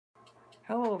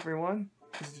Hello everyone,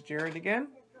 this is Jared again.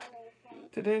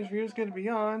 Today's review is going to be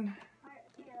on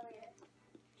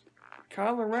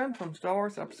Kylo Ren from Star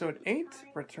Wars Episode 8,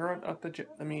 Return of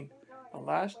the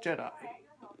Last Jedi.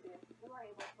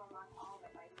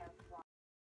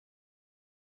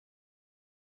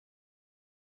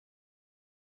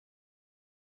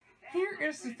 Here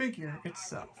is the figure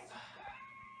itself.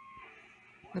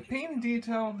 The paint and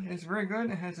detail is very good.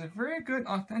 It has a very good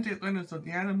authentic likeness of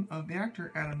the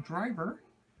actor Adam Driver,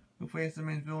 who plays the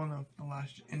main villain of the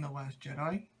Last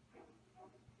Jedi.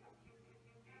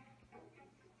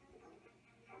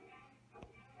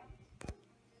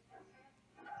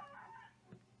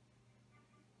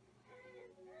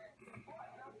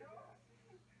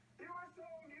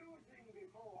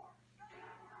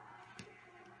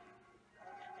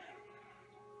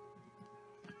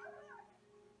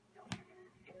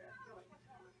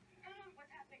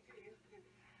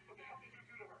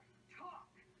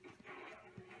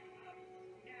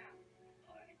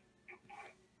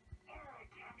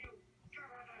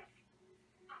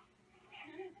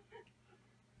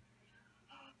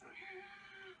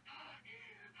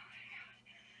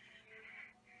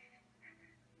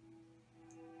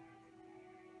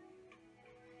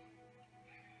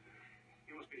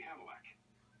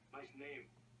 Nice name.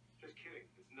 Just kidding.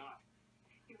 It's not.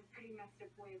 You have a pretty messed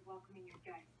up way of welcoming your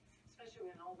guests,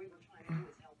 especially when all we were trying to do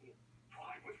is help you.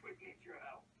 Fine, which way needs your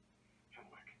help?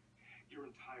 Hamwick, your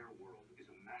entire world is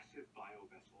a massive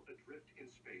bio-vessel adrift in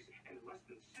space, and in less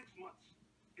than 6 months,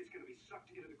 it's going to be sucked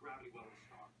into the gravity well of the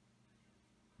star.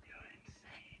 You're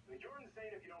insane. I mean, you're insane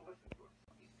if you don't listen to us.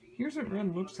 Here's what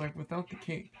Ren looks like without the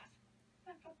cape.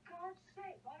 And for God's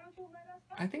sake, why don't you let us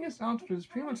I think his outfit is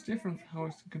pretty much different from how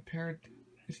it's compared.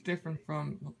 It's different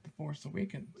from The Force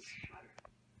Awakens.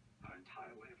 Our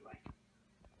entire way of life.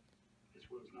 This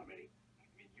world's not ready. I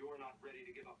mean, you're not ready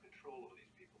to give up control over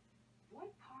these people. What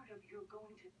part of you're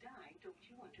going to die don't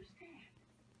you understand?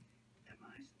 Am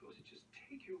I supposed to just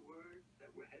take your word that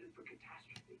we're headed for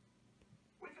catastrophe?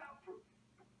 Without proof.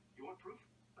 You want proof?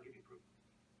 I'll give you proof.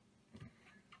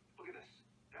 Look at this.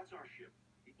 That's our ship,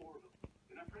 the Orville.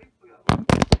 Isn't that pretty? Look at that one.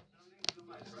 Everything's so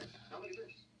nice, right? Now look at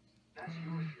this. That's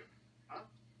your ship. Huh?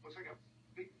 Looks like a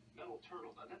big metal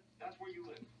turtle, doesn't it? That's where you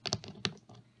live.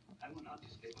 I went on to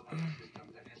stabilize a system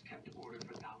that has kept order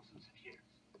for thousands of years.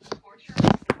 Torture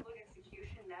and simple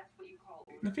execution, that's what you call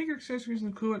order. The figure accessories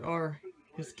included are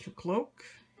his cloak,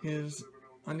 his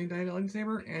unignited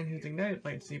lightsaber, and his ignited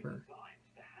lightsaber.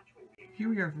 Here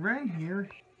we have Ren here,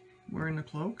 wearing the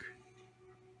cloak.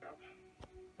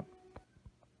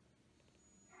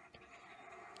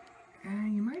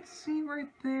 And you might see right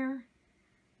there,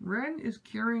 Ren is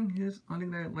carrying his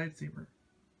unignited lightsaber.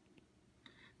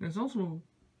 There's also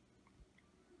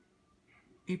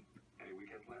a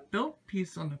belt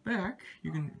piece on the back.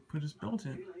 You can put his belt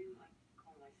in.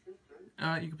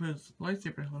 You can put his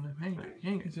lightsaber on the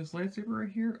hang. It's his lightsaber right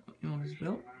here on his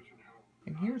belt.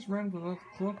 And here's Ren without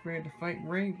the cloak, ready to fight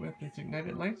Rey with his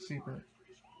ignited lightsaber.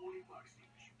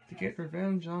 To get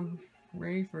revenge on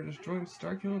Rey for destroying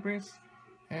Starkiller Base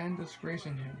and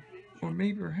disgracing him. Or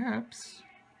maybe perhaps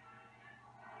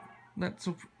let's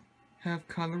have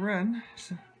Kylo Ren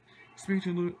speak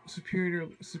to superior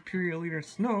leader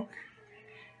Snoke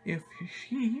if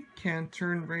he can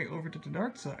turn Rey over to the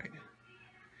dark side.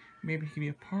 Maybe he could be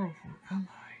a powerful ally.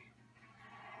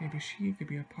 Maybe she could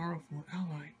be a powerful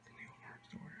ally to the Dark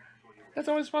Order. That's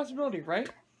always a possibility, right?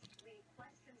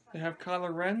 To have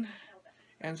Kylo Ren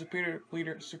and Supreme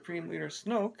Leader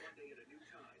Snoke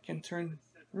can turn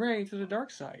Rey to the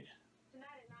dark side.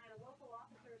 Tonight at 9, a local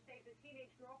officer saved a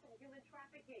teenage girl from human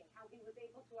trafficking. How he was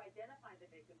able to identify the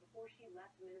victim before she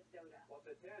left Minnesota.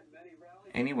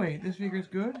 Anyway, this figure is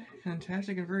good,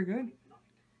 fantastic, and very good.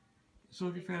 So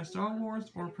if you're a fan of Star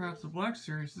Wars, or perhaps the Black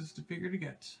Series, this is the figure to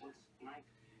get.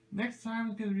 Next time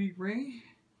is going to be Rey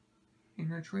in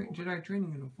her Jedi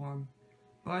training uniform.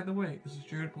 By the way, this is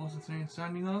Jared Paulson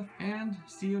signing off, and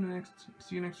see you next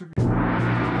review.